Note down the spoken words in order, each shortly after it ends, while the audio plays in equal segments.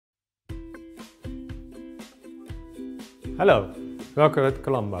Hello, welcome at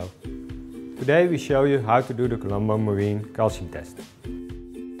Colombo. Today we show you how to do the Colombo Marine Calcium test.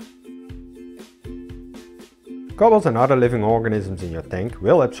 Corals and other living organisms in your tank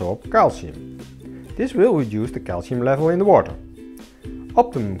will absorb calcium. This will reduce the calcium level in the water.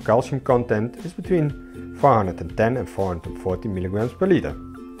 Optimum calcium content is between 410 and 440 mg per liter.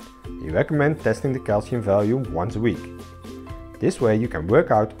 We recommend testing the calcium value once a week. This way you can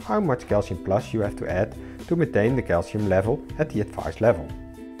work out how much calcium plus you have to add to maintain the calcium level at the advised level.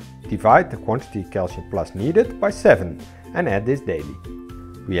 Divide the quantity calcium plus needed by 7 and add this daily.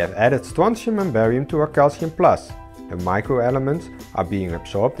 We have added strontium and barium to our calcium plus. The microelements are being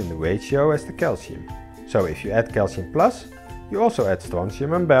absorbed in the ratio as the calcium. So if you add calcium plus, you also add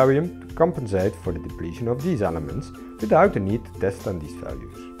strontium and barium to compensate for the depletion of these elements without the need to test on these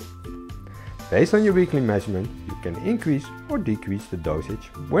values. Based on your weekly measurement, you can increase or decrease the dosage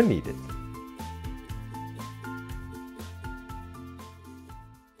when needed.